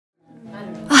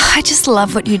I just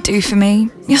love what you do for me.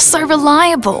 You're so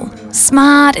reliable,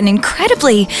 smart, and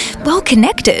incredibly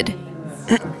well-connected.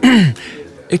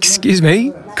 Excuse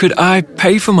me, could I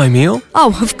pay for my meal?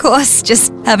 Oh, of course.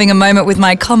 Just having a moment with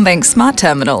my CommBank Smart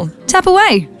Terminal. Tap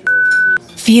away.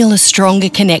 Feel a stronger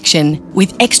connection.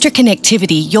 With extra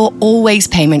connectivity, you're always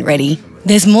payment ready.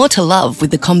 There's more to love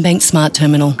with the CommBank Smart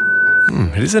Terminal.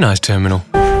 It is a nice terminal.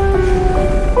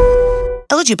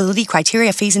 Eligibility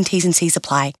criteria, fees and T's and C's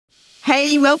apply.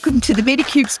 Hey, welcome to the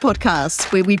Medicubes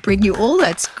podcast, where we bring you all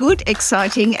that's good,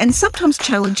 exciting and sometimes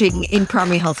challenging in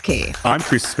primary healthcare. I'm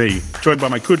Chris Smee, joined by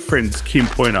my good friends Kim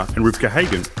Pointer and Rivka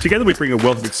Hagen. Together we bring a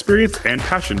wealth of experience and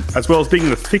passion, as well as being in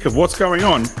the thick of what's going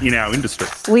on in our industry.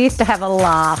 We used to have a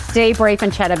laugh, debrief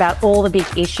and chat about all the big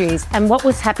issues and what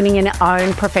was happening in our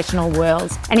own professional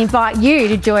worlds, and invite you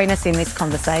to join us in this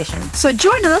conversation. So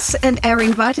join us and our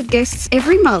invited guests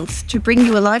every month to bring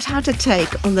you a light-hearted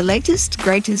take on the latest,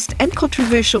 greatest and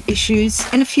controversial issues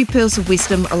and a few pearls of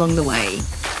wisdom along the way.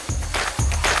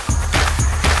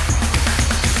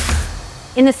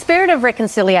 In the spirit of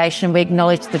reconciliation, we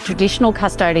acknowledge the traditional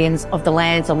custodians of the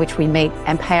lands on which we meet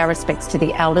and pay our respects to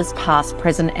the elders past,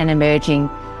 present and emerging.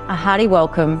 A hearty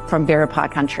welcome from Birrapah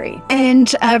country. And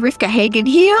Rivka Hagen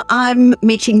here. I'm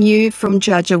meeting you from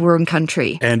Dja Wurrung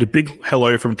country. And a big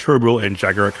hello from Turrbal and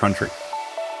Jagera country.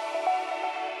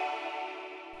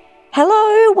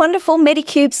 Hello, wonderful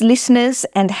Medicubes listeners,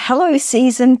 and hello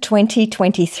season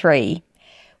 2023.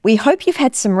 We hope you've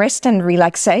had some rest and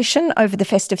relaxation over the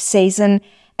festive season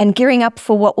and gearing up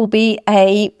for what will be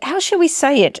an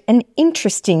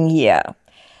interesting year.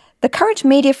 The current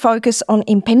media focus on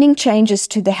impending changes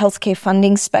to the healthcare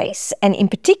funding space, and in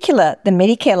particular the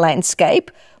Medicare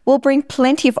landscape, will bring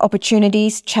plenty of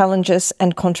opportunities, challenges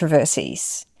and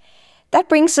controversies. That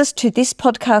brings us to this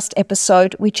podcast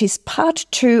episode, which is part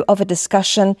 2 of a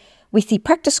discussion with the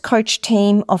practice coach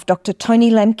team of Dr.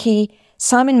 Tony Lemke,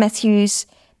 Simon Matthews,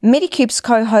 Medicubes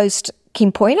co-host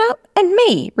Kim Pointer, and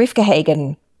me, Rivka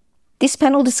Hagen. This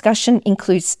panel discussion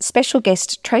includes special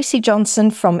guest Tracy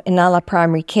Johnson from Inala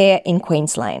Primary Care in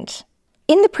Queensland.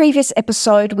 In the previous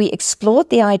episode, we explored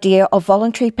the idea of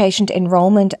voluntary patient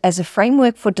enrolment as a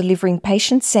framework for delivering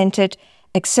patient-centred,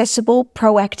 accessible,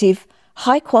 proactive,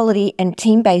 high-quality and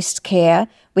team-based care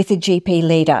with a GP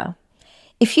leader.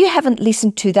 If you haven't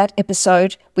listened to that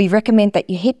episode, we recommend that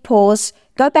you hit pause,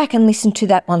 go back and listen to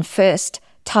that one first,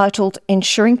 titled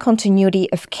Ensuring Continuity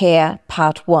of Care,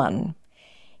 Part 1.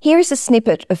 Here is a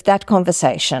snippet of that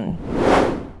conversation.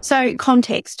 So,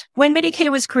 context. When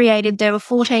Medicare was created, there were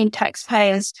 14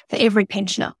 taxpayers for every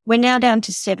pensioner. We're now down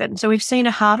to 7. So we've seen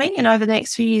a halving, and over the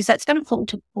next few years, that's going to fall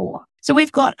to 4. So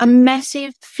we've got a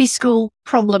massive fiscal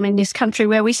problem in this country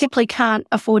where we simply can't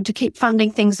afford to keep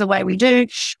funding things the way we do.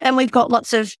 And we've got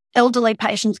lots of elderly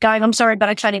patients going, I'm sorry, but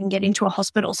I can't even get into a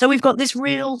hospital. So we've got this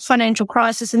real financial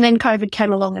crisis, and then COVID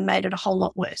came along and made it a whole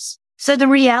lot worse. So the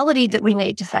reality that we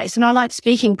need to face, and I like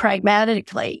speaking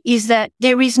pragmatically, is that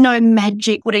there is no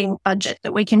magic wooden budget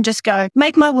that we can just go,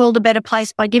 make my world a better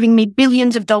place by giving me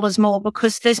billions of dollars more,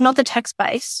 because there's not the tax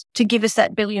base to give us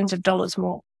that billions of dollars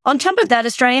more. On top of that,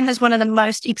 Australia has one of the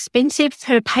most expensive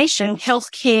per patient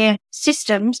healthcare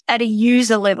systems at a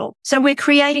user level. So we're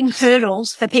creating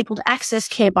hurdles for people to access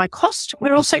care by cost.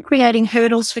 We're also creating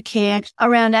hurdles for care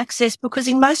around access, because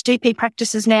in most GP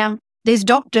practices now, there's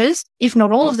doctors, if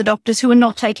not all of the doctors, who are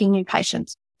not taking new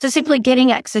patients. So simply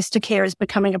getting access to care is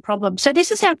becoming a problem. So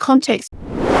this is our context.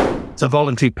 So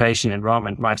voluntary patient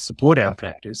enrolment might support our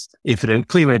practice if it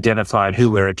clearly identified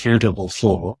who we're accountable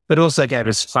for, but also gave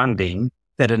us funding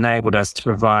that enabled us to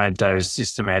provide those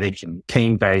systematic and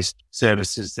team-based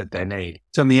services that they need.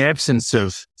 So in the absence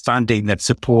of funding that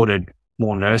supported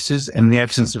more nurses and the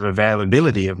absence of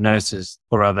availability of nurses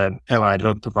or other allied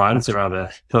health providers or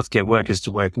other healthcare workers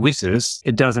to work with us,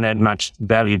 it doesn't add much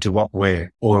value to what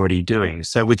we're already doing.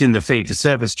 So within the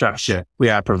fee-for-service structure, we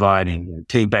are providing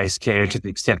team-based care to the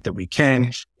extent that we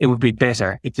can. It would be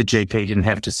better if the GP didn't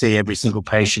have to see every single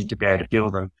patient to be able to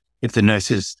bill them, if the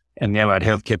nurses and the allied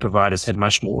healthcare providers had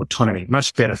much more autonomy,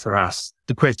 much better for us.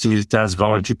 The question is, does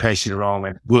voluntary patient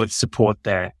enrolment, will it support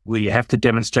that? Will you have to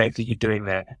demonstrate that you're doing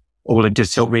that? Or will it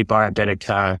just help me buy a better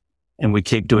car and we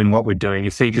keep doing what we're doing?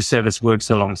 If fee-for-service works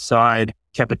alongside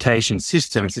capitation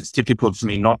systems, it's difficult for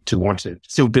me not to want to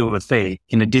still bill the fee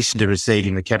in addition to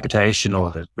receiving the capitation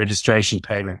or the registration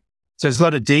payment. So there's a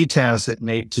lot of details that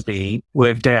need to be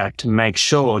worked out to make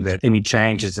sure that any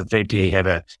changes of VPE have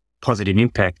a positive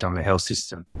impact on the health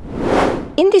system.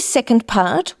 In this second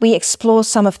part, we explore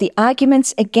some of the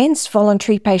arguments against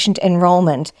voluntary patient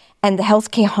enrolment and the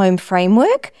healthcare home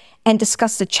framework, and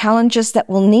discuss the challenges that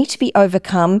will need to be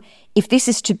overcome if this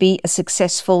is to be a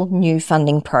successful new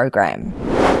funding program.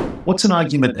 What's an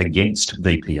argument against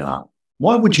VPR?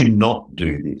 Why would you not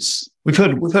do this? We've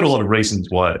heard a lot of reasons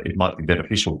why it might be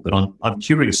beneficial, but I'm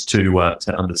curious to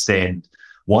understand,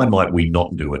 why might we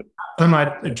not do it? I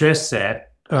might address that.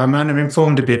 I'm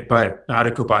informed a bit by an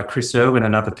article by Chris Irwin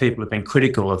and other people who have been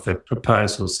critical of the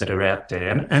proposals that are out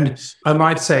there. And I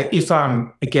might say, if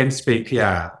I'm against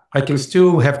VPR, I can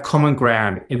still have common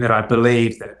ground in that I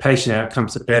believe that patient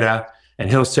outcomes are better and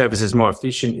health services more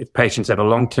efficient if patients have a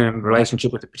long-term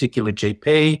relationship with a particular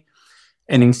GP.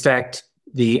 And in fact,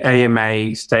 the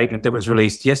AMA statement that was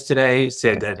released yesterday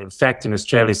said that, in fact, in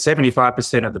Australia,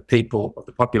 75% of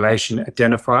the population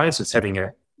identifies as having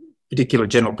a particular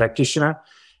general practitioner,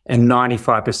 and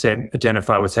 95%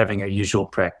 identify as having a usual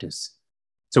practice.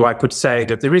 So I could say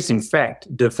that there is, in fact,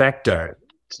 de facto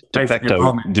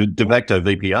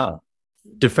VPR.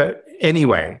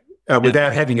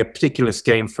 Without having a particular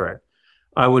scheme for it.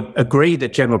 I would agree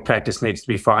that general practice needs to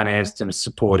be financed and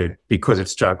supported because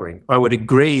it's struggling. I would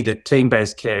agree that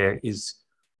team-based care is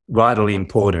vitally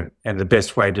important and the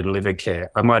best way to deliver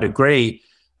care. I might agree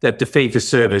that the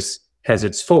fee-for-service has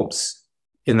its faults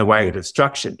in the way that it's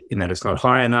structured, in that it's not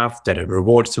high enough, that it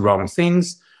rewards the wrong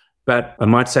things, but I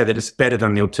might say that it's better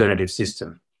than the alternative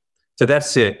system. So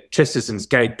that's the Chesterton's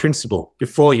Gate principle.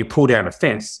 Before you pull down a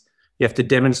fence, you have to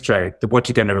demonstrate that what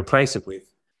you're going to replace it with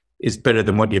is better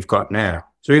than what you've got now.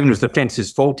 So even if the fence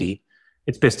is faulty,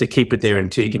 it's best to keep it there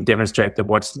until you can demonstrate that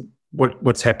what's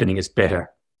happening is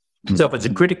better. So if it's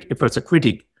a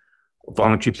critic of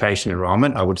voluntary patient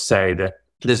enrolment, I would say that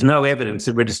there's no evidence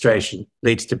that registration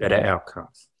leads to better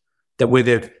outcomes. That where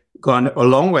they've gone a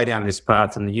long way down this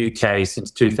path in the UK since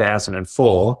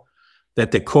 2004, that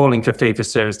they're calling for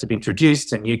fee-for-service to be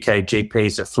introduced, and UK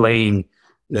GPs are fleeing,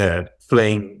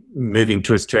 moving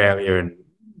to Australia and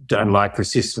don't like the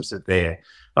systems that are there.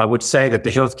 I would say that the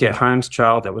Healthcare Homes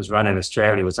trial that was run in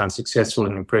Australia was unsuccessful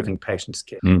in improving patients'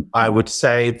 care. I would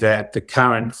say that the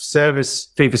current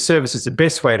fee-for-service is the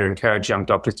best way to encourage young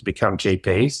doctors to become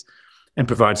GPs and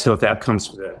provides health outcomes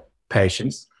for the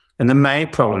patients. And the main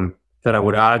problem that I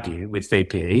would argue with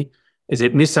VPE is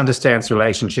it misunderstands the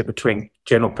relationship between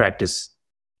general practice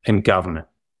and government.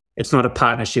 It's not a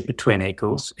partnership between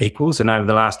equals. And over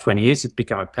the last 20 years, it's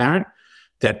become apparent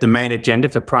that the main agenda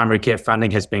for primary care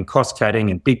funding has been cost-cutting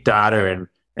and big data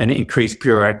and increased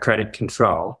bureaucratic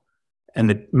control. And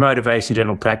the motivation in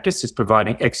general practice is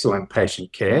providing excellent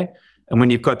patient care. And when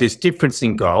you've got this difference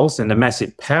in goals and the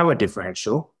massive power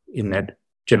differential in that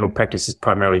general practice is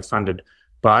primarily funded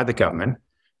by the government,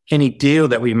 any deal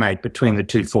that we make between the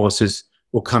two forces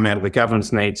will come out of the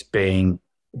government's needs being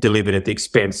delivered at the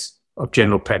expense of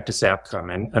general practice outcome.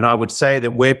 And I would say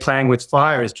that we're playing with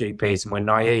fire as GPs, and we're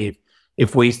naive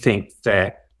if we think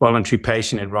that voluntary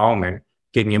patient enrolment,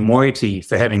 getting a moiety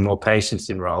for having more patients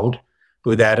enrolled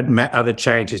without other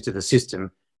changes to the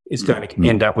system, is going to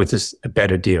end up with a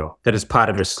better deal. That is part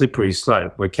of a slippery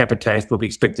slope where capitated will be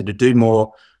expected to do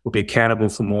more, will be accountable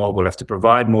for more, we'll have to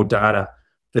provide more data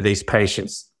for these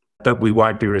patients, but we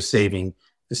won't be receiving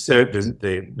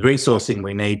the resourcing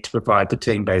we need to provide the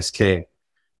team-based care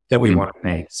that we want to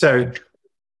need. So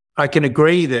I can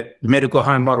agree that the medical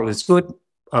home model is good.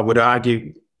 I would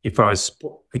argue, if I was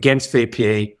against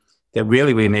VPE, that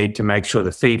really we need to make sure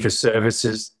the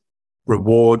fee-for-services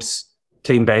rewards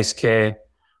team-based care,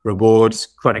 rewards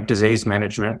chronic disease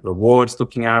management, rewards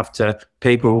looking after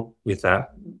people with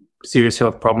serious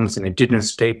health problems and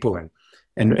Indigenous people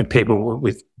and people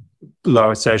with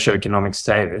lower socioeconomic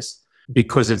status,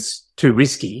 because it's too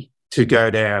risky to go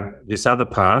down this other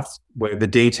path where the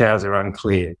details are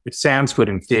unclear. It sounds good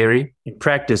in theory. In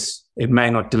practice, it may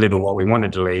not deliver what we want to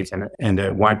deliver, and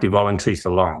it won't be voluntary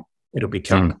for long. It'll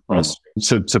become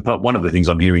So one of the things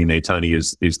I'm hearing there, Tony,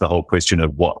 is the whole question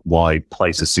of why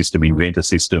place a system, invent a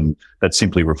system that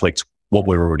simply reflects what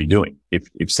we're already doing. If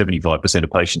 75%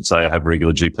 of patients say I have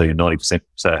regular GP and 90%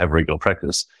 say I have regular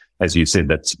practice, as you said,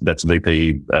 that's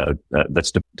VPE,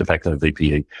 that's de facto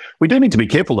VPE. We do need to be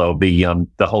careful, though, of the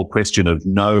whole question of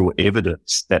no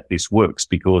evidence that this works,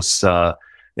 because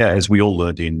as we all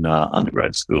learned in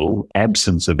undergrad school,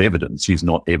 absence of evidence is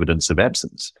not evidence of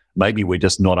absence. Maybe we're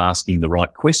just not asking the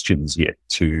right questions yet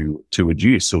to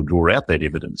adduce or draw out that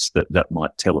evidence that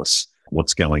might tell us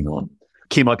what's going on.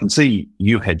 Kim, I can see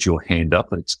you had your hand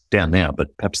up. It's down now,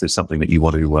 but perhaps there's something that you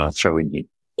want to throw in here.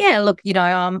 Yeah, look,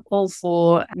 I'm all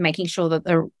for making sure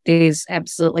that there's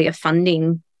absolutely a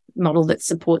funding model that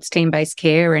supports team-based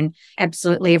care, and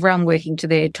absolutely everyone working to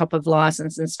their top of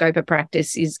license and scope of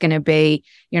practice is going to be,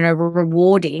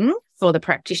 rewarding for the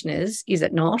practitioners, is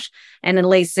it not? And at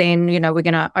least then, we're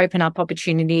going to open up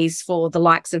opportunities for the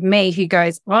likes of me who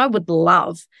goes, I would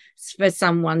love for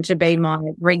someone to be my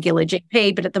regular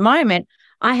GP, but at the moment,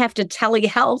 I have to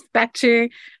telehealth back to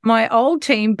my old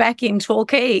team back in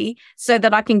Torquay so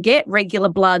that I can get regular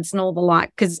bloods and all the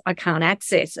like, because I can't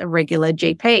access a regular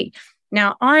GP.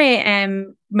 Now, I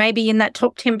am maybe in that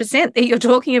top 10% that you're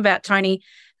talking about, Tony,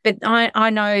 but I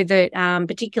know that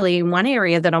particularly in one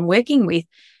area that I'm working with,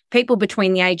 people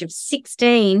between the age of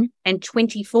 16 and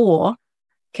 24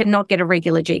 cannot get a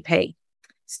regular GP.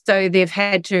 So they've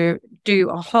had to do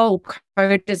a whole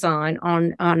co-design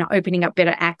on opening up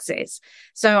better access.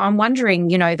 So I'm wondering,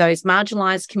 those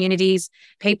marginalised communities,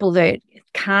 people that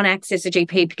can't access a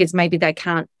GP because maybe they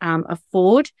can't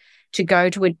afford to go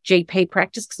to a GP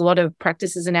practice, because a lot of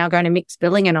practices are now going to mixed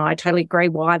billing, and I totally agree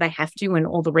why they have to and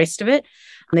all the rest of it.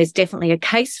 And there's definitely a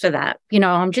case for that.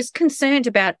 I'm just concerned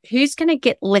about who's going to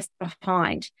get left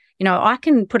behind. I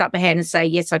can put up my hand and say,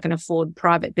 yes, I can afford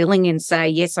private billing, and say,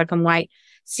 yes, I can wait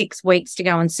 6 weeks to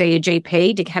go and see a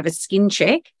GP to have a skin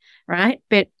check, right?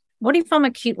 But what if I'm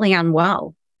acutely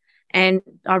unwell and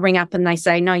I ring up and they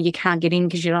say, no, you can't get in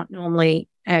because you're not normally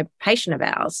a patient of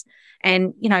ours?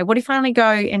 And, what if I only go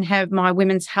and have my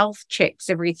women's health checks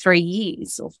every 3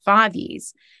 years or 5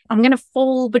 years? I'm going to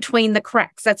fall between the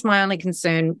cracks. That's my only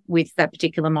concern with that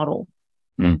particular model.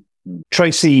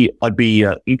 Tracy, I'd be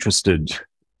interested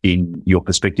in your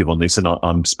perspective on this, and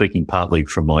I'm speaking partly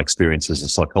from my experience as a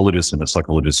psychologist and a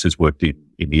psychologist who's worked in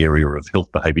the area of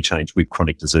health behaviour change with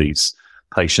chronic disease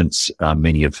patients,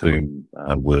 many of whom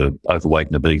were overweight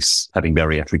and obese, having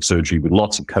bariatric surgery with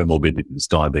lots of comorbidities,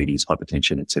 diabetes,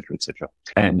 hypertension, et cetera, et cetera.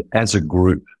 And as a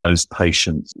group, those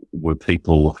patients were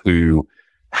people who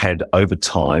had over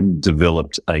time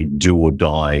developed a do or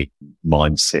die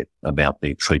mindset about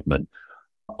their treatment.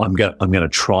 I'm going to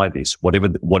try this, whatever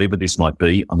this might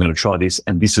be. I'm going to try this,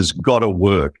 and this has got to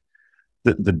work.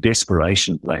 The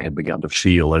desperation they had begun to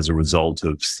feel as a result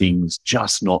of things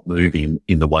just not moving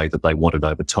in the way that they wanted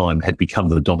over time had become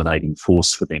the dominating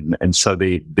force for them. And so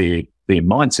their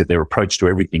mindset, their approach to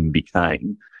everything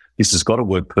became, this has got to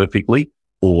work perfectly,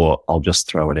 or I'll just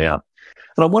throw it out.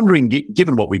 And I'm wondering,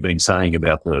 given what we've been saying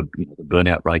about the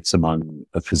burnout rates among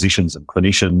physicians and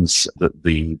clinicians,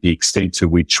 the extent to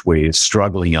which we're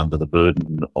struggling under the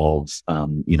burden of,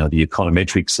 the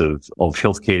econometrics of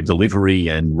healthcare delivery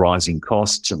and rising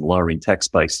costs and lowering tax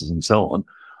bases and so on,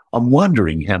 I'm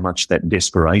wondering how much that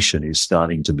desperation is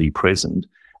starting to be present.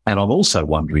 And I'm also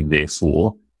wondering,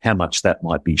 therefore, how much that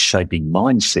might be shaping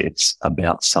mindsets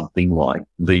about something like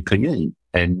VPE,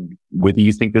 and whether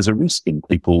you think there's a risk in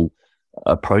people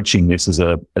approaching this as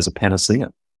a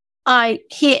panacea. I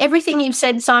hear everything you've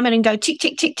said, Simon, and go tick,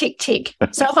 tick, tick, tick, tick.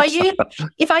 So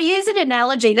if I use an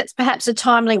analogy that's perhaps a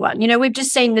timely one, we've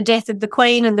just seen the death of the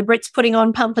Queen and the Brits putting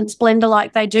on pump and splendor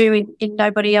like they do in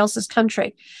nobody else's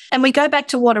country. And we go back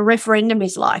to what a referendum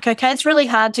is like. Okay, it's really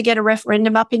hard to get a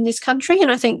referendum up in this country. And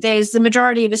I think there's the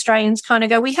majority of Australians kind of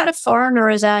go, we had a foreigner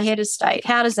as our head of state.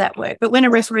 How does that work? But when a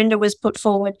referendum was put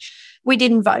forward, we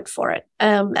didn't vote for it.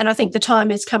 And I think the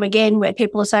time has come again where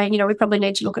people are saying, we probably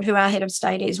need to look at who our head of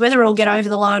state is, whether it'll get over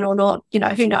the line or not,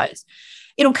 who knows.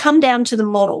 It'll come down to the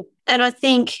model. And I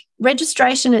think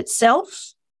registration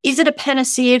itself, is it a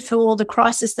panacea for all the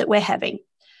crisis that we're having?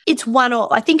 It's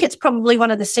I think it's probably one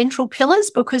of the central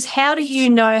pillars, because how do you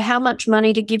know how much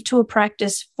money to give to a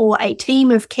practice for a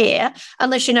team of care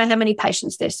unless you know how many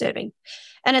patients they're serving?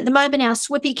 And at the moment, our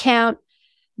SWIPI count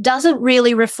doesn't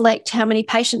really reflect how many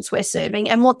patients we're serving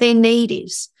and what their need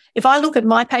is. If I look at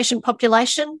my patient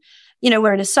population,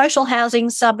 we're in a social housing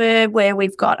suburb where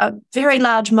we've got a very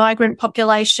large migrant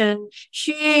population,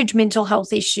 huge mental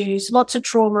health issues, lots of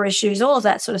trauma issues, all of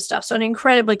that sort of stuff. So an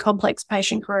incredibly complex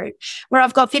patient group, where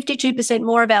I've got 52%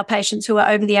 more of our patients who are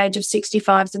over the age of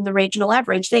 65 than the regional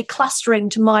average. They're clustering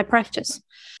to my practice.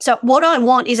 So what I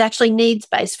want is actually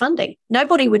needs-based funding.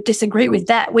 Nobody would disagree with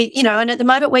that. And at the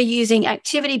moment we're using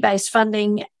activity-based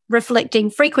funding reflecting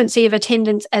frequency of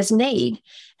attendance as need.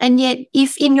 And yet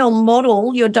if in your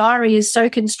model, your diary is so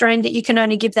constrained that you can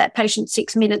only give that patient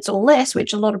 6 minutes or less,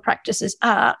 which a lot of practices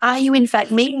are you in fact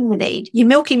meeting the need? You're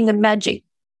milking the magic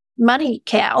money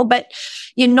cow, but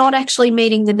you're not actually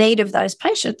meeting the need of those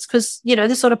patients, because,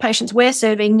 the sort of patients we're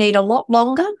serving need a lot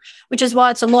longer, which is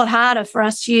why it's a lot harder for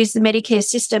us to use the Medicare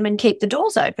system and keep the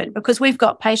doors open, because we've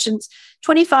got patients,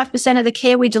 25% of the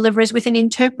care we deliver is with an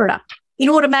interpreter. It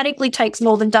automatically takes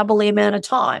more than double the amount of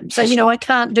time. So, I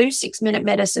can't do 6-minute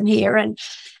medicine here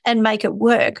and make it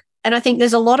work. And I think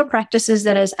there's a lot of practices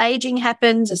that as aging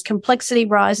happens, as complexity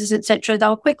rises, et cetera,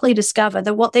 they'll quickly discover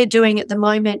that what they're doing at the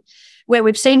moment, where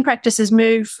we've seen practices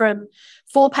move from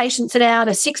 4 patients an hour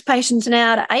to 6 patients an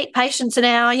hour to 8 patients an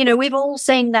hour. You know, we've all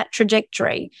seen that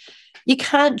trajectory. You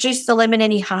can't juice the lemon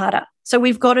any harder. So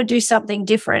we've got to do something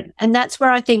different. And that's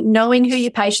where I think knowing who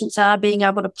your patients are, being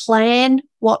able to plan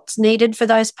what's needed for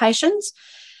those patients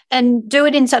and do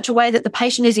it in such a way that the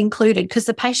patient is included, because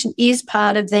the patient is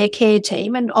part of their care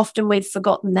team. And often we've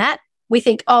forgotten that. We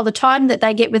think, oh, the time that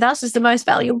they get with us is the most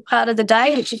valuable part of the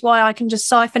day, which is why I can just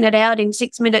siphon it out in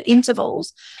 6-minute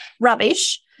intervals.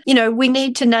 Rubbish. You know, we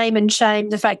need to name and shame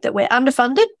the fact that we're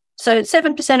underfunded. So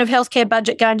 7% of healthcare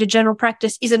budget going to general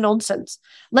practice is a nonsense.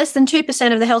 Less than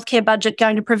 2% of the healthcare budget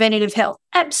going to preventative health.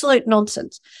 Absolute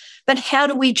nonsense. But how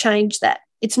do we change that?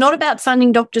 It's not about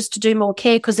funding doctors to do more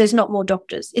care because there's not more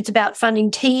doctors. It's about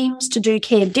funding teams to do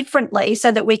care differently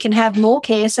so that we can have more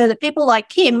care, so that people like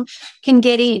Kim can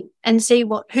get in and see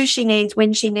who she needs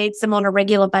when she needs them on a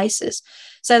regular basis.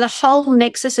 So the whole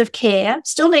nexus of care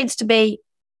still needs to be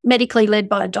medically led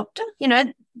by a doctor. You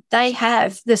know, they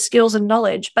have the skills and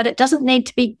knowledge, but it doesn't need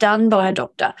to be done by a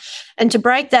doctor. And to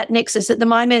break that nexus, at the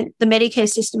moment, the Medicare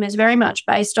system is very much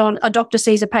based on a doctor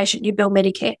sees a patient, you bill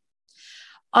Medicare.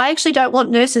 I actually don't want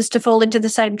nurses to fall into the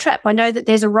same trap. I know that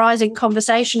there's a rising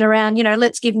conversation around, you know,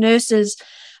 let's give nurses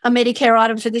a Medicare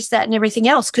item for this, that, and everything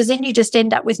else, because then you just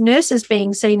end up with nurses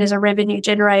being seen as a revenue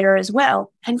generator as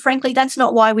well. And frankly, that's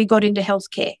not why we got into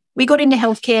healthcare. We got into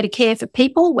healthcare to care for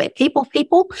people. We're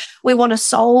people. We want to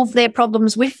solve their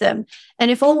problems with them. And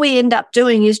if all we end up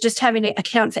doing is just having to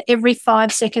account for every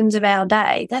 5 seconds of our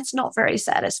day, that's not very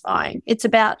satisfying. It's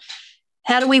about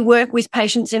how do we work with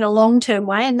patients in a long-term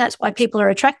way? And that's why people are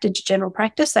attracted to general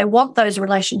practice. They want those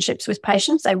relationships with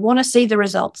patients. They want to see the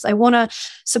results. They want to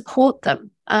support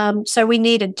them. So we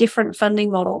need a different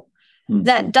funding model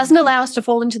that doesn't allow us to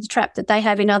fall into the trap that they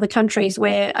have in other countries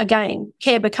where, again,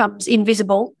 care becomes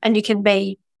invisible and you can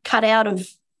be cut out of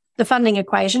the funding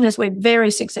equation, as we've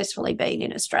very successfully been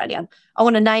in Australia. I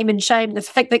want to name and shame the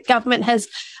fact that government has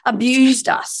abused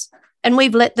us and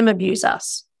we've let them abuse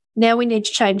us. Now we need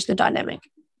to change the dynamic.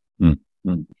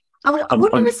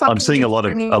 I'm seeing a lot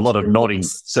of nodding.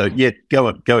 So yeah, go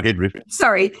ahead, Rip.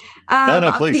 Sorry.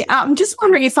 No, please. I'm just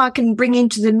wondering if I can bring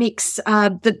into the mix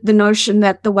the notion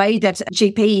that the way that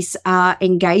GPs are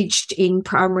engaged in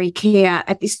primary care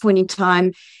at this point in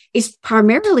time is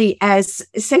primarily as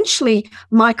essentially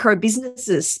micro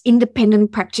businesses,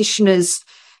 independent practitioners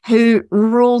who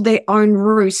rule their own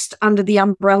roost under the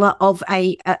umbrella of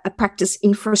a practice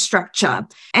infrastructure.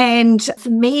 And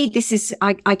for me, this is,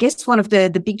 I guess, one of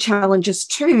the big challenges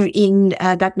too in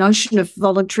that notion of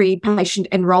voluntary patient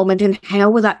enrolment, and how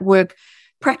will that work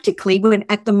practically when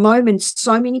at the moment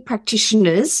so many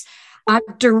practitioners are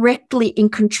directly in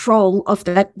control of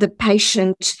the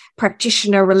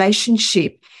patient-practitioner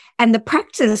relationship. And the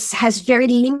practice has very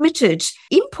limited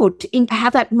input into how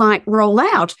that might roll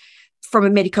out from a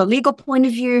medical legal point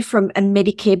of view, from a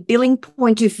Medicare billing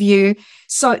point of view.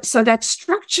 So that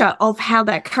structure of how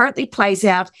that currently plays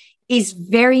out is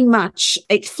very much,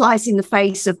 it flies in the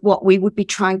face of what we would be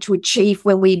trying to achieve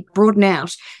when we broaden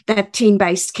out that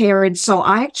team-based care. And so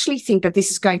I actually think that this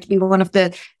is going to be one of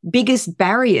the biggest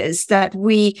barriers that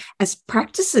we as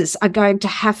practices are going to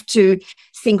have to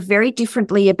think very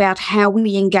differently about how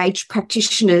we engage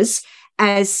practitioners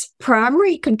as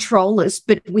primary controllers,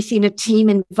 but within a team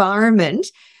environment,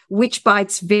 which by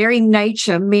its very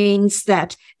nature means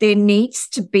that there needs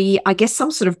to be, I guess,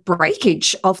 some sort of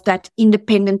breakage of that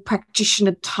independent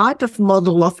practitioner type of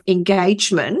model of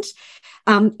engagement,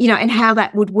 and how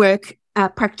that would work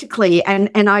practically. And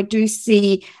I do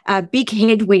see big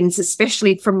headwinds,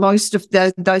 especially from most of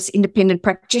those independent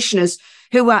practitioners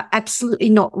who are absolutely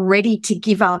not ready to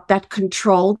give up that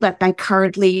control that they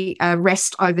currently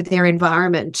rest over their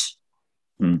environment.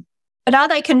 But are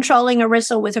they controlling a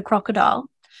wrestle with a crocodile,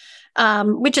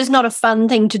 which is not a fun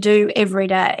thing to do every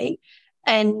day?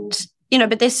 And,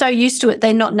 but they're so used to it,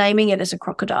 they're not naming it as a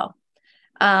crocodile.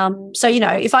 So,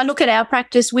 if I look at our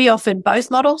practice, we offered both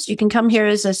models. You can come here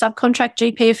as a subcontract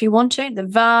GP if you want to. The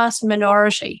vast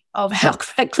minority of our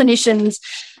clinicians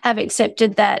have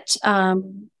accepted that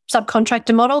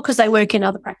subcontractor model because they work in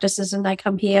other practices and they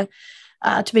come here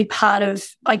to be part of,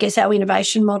 I guess, our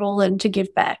innovation model and to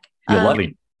give back. You're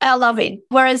loving. Our loving.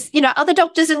 Whereas, other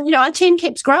doctors and, our team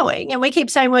keeps growing and we keep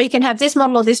saying, well, you can have this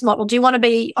model or this model. Do you want to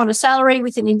be on a salary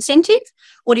with an incentive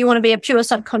or do you want to be a pure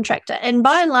subcontractor? And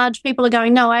by and large, people are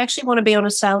going, no, I actually want to be on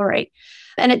a salary.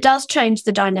 And it does change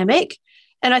the dynamic.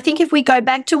 And I think if we go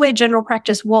back to where general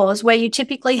practice was, where you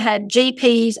typically had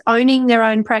GPs owning their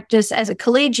own practice as a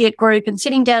collegiate group and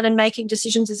sitting down and making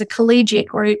decisions as a collegiate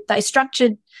group, they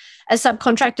structured as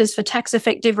subcontractors for tax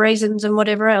effective reasons and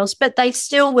whatever else, but they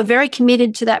still were very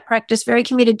committed to that practice, very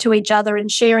committed to each other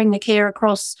and sharing the care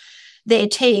across their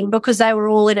team because they were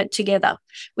all in it together.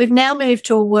 We've now moved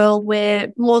to a world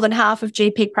where more than half of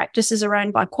GP practices are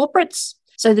owned by corporates.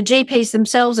 So the GPs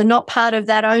themselves are not part of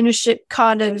that ownership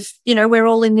kind of, we're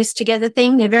all in this together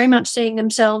thing. They're very much seeing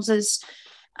themselves as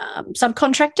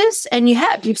subcontractors. And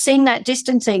you've seen that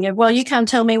distancing of, well, you can't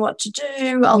tell me what to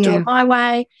do. I'll do it my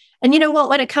way. And you know what?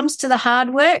 When it comes to the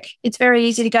hard work, it's very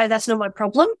easy to go, that's not my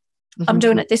problem. I'm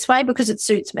doing it this way because it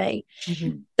suits me.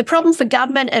 The problem for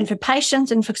government and for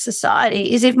patients and for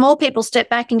society is if more people step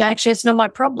back and go, actually, it's not my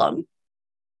problem,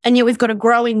 and yet we've got a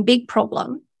growing big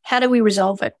problem, how do we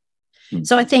resolve it?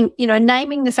 So I think,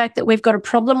 naming the fact that we've got a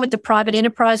problem with the private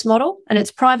enterprise model and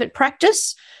it's private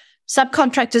practice,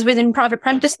 subcontractors within private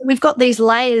practice, we've got these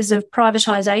layers of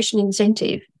privatisation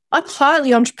incentive. I'm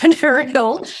highly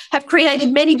entrepreneurial, have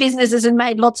created many businesses and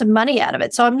made lots of money out of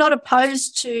it. So I'm not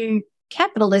opposed to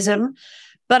capitalism,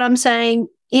 but I'm saying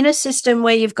in a system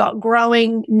where you've got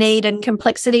growing need and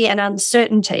complexity and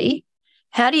uncertainty,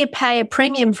 how do you pay a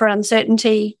premium for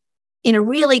uncertainty in a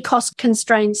really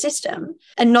cost-constrained system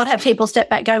and not have people step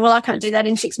back going, well, I can't do that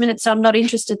in 6 minutes, so I'm not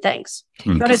interested, thanks.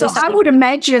 So I would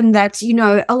imagine that,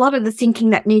 a lot of the thinking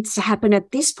that needs to happen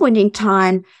at this point in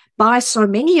time by so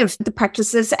many of the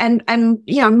practices and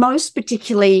most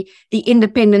particularly the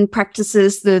independent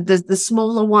practices, the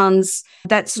smaller ones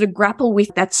that sort of grapple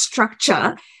with that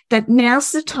structure, that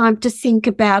now's the time to think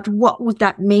about what would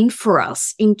that mean for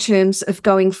us in terms of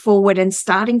going forward and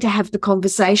starting to have the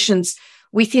conversations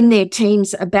within their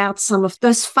teams about some of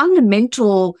those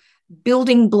fundamental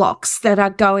building blocks that are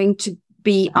going to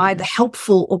be either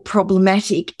helpful or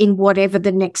problematic in whatever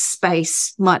the next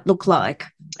space might look like.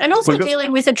 And also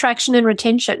dealing with attraction and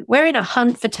retention. We're in a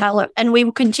hunt for talent and we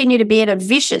will continue to be in a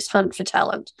vicious hunt for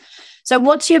talent. So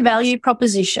what's your value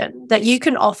proposition that you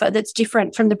can offer that's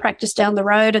different from the practice down the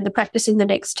road and the practice in the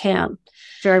next town?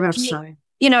 Very much so.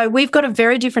 We've got a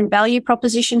very different value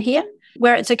proposition here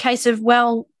where it's a case of,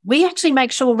 well, we actually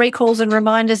make sure recalls and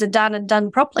reminders are done and done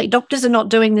properly. Doctors are not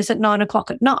doing this at 9 o'clock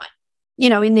at night,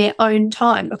 in their own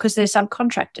time because they're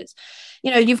subcontractors.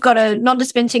 You've got a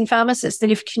non-dispensing pharmacist that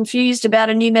if confused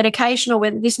about a new medication or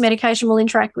whether this medication will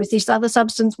interact with this other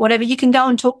substance, whatever, you can go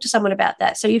and talk to someone about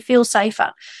that so you feel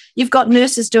safer. You've got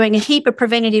nurses doing a heap of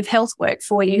preventative health work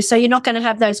for you, so you're not going to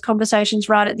have those conversations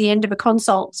right at the end of a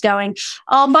consult going,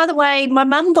 oh, by the way, my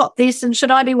mum got this and should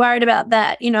I be worried about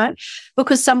that,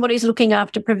 because somebody's looking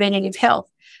after preventative health.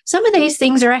 Some of these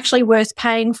things are actually worth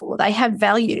paying for. They have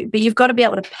value, but you've got to be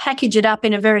able to package it up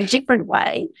in a very different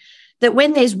way that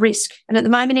when there's risk, and at the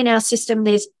moment in our system,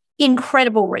 there's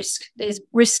incredible risk. There's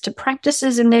risk to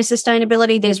practices and their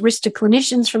sustainability. There's risk to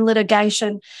clinicians from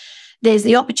litigation. There's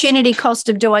the opportunity cost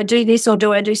of do I do this or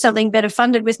do I do something better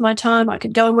funded with my time? I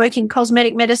could go and work in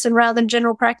cosmetic medicine rather than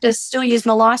general practice, still use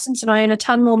my license and I earn a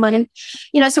ton more money.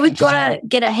 So we've got to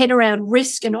get our head around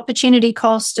risk and opportunity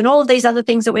cost and all of these other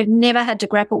things that we've never had to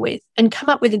grapple with and come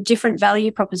up with a different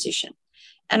value proposition.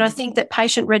 And I think that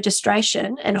patient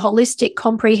registration and holistic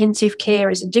comprehensive care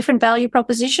is a different value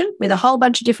proposition with a whole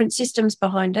bunch of different systems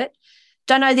behind it.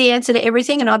 Don't know the answer to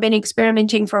everything, and I've been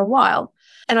experimenting for a while.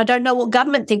 And I don't know what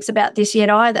government thinks about this yet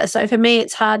either. So for me,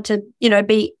 it's hard to,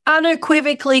 be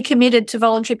unequivocally committed to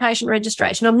voluntary patient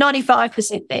registration. I'm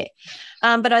 95% there.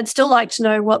 But I'd still like to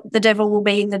know what the devil will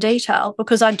be in the detail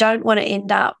because I don't want to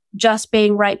end up just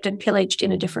being raped and pillaged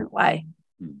in a different way.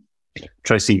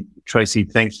 Tracy,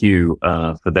 thank you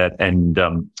for that. And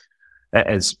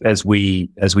as we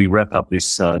wrap up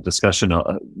this discussion,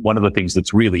 one of the things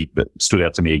that's really stood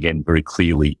out to me again very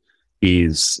clearly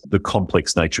is the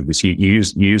complex nature of this. You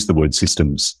use the word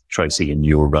systems, Tracy, in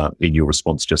your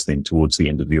response just then towards the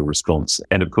end of your response.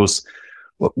 And of course,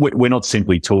 we're not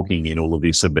simply talking in all of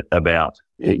this about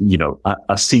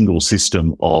a single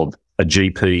system of a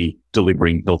GP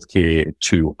delivering healthcare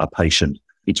to a patient.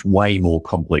 It's way more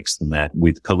complex than that,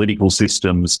 with political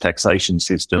systems, taxation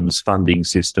systems, funding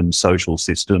systems, social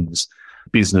systems,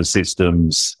 business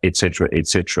systems, et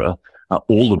cetera,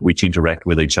 all of which interact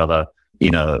with each other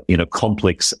in a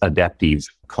complex, adaptive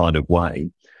kind of way.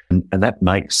 And that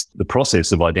makes the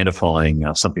process of identifying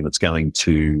something that's going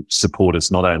to support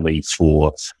us not only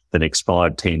for the next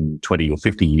 5, 10, 20 or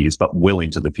 50 years, but well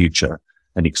into the future,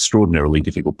 an extraordinarily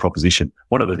difficult proposition.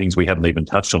 One of the things we haven't even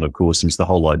touched on, of course, is the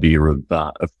whole idea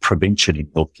of prevention in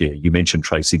healthcare. You mentioned,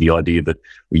 Tracy, the idea that,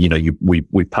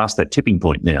 we've passed that tipping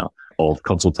point now of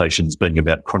consultations being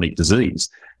about chronic disease.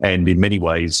 And in many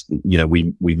ways,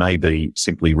 we may be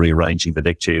simply rearranging the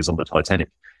deck chairs on the Titanic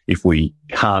if we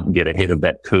can't get ahead of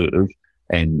that curve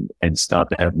and start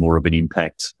to have more of an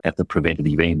impact at the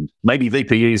preventative end. Maybe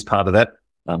VPE is part of that.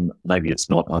 Maybe it's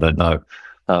not. I don't know.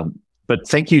 But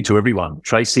thank you to everyone.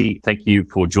 Tracy, thank you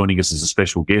for joining us as a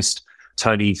special guest.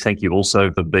 Tony, thank you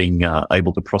also for being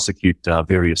able to prosecute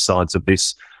various sides of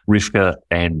this. Rivka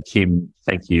and Kim,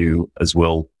 thank you as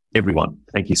well. Everyone,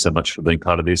 thank you so much for being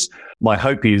part of this. My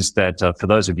hope is that for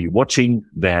those of you watching,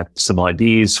 that some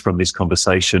ideas from this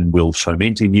conversation will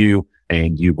foment in you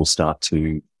and you will start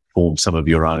to form some of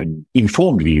your own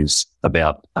informed views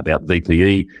about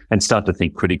VPE and start to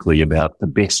think critically about the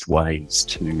best ways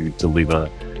to deliver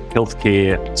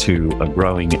healthcare to a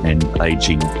growing and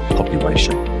ageing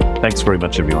population. Thanks very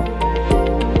much, everyone.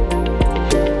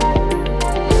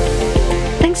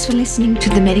 Thanks for listening to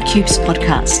the Medicubes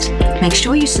podcast. Make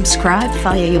sure you subscribe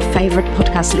via your favourite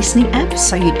podcast listening app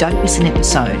so you don't miss an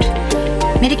episode.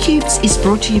 Medicubes is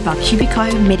brought to you by Cubico,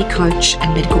 Medicoach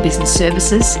and Medical Business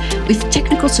Services with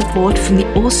technical support from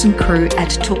the awesome crew at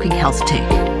Talking Health Tech.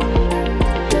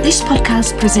 This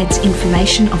podcast presents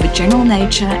information of a general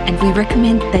nature and we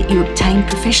recommend that you obtain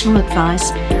professional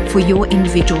advice for your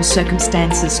individual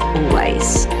circumstances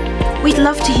always. We'd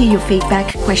love to hear your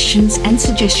feedback, questions and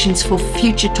suggestions for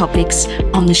future topics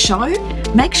on the show.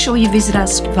 Make sure you visit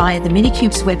us via the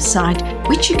Medicubes website,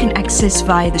 which you can access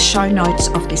via the show notes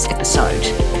of this episode.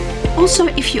 Also,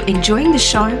 if you're enjoying the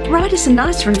show, write us a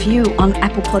nice review on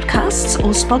Apple Podcasts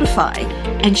or Spotify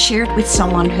and share it with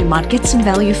someone who might get some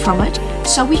value from it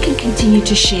so we can continue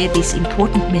to share these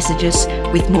important messages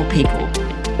with more people.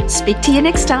 Speak to you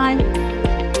next time.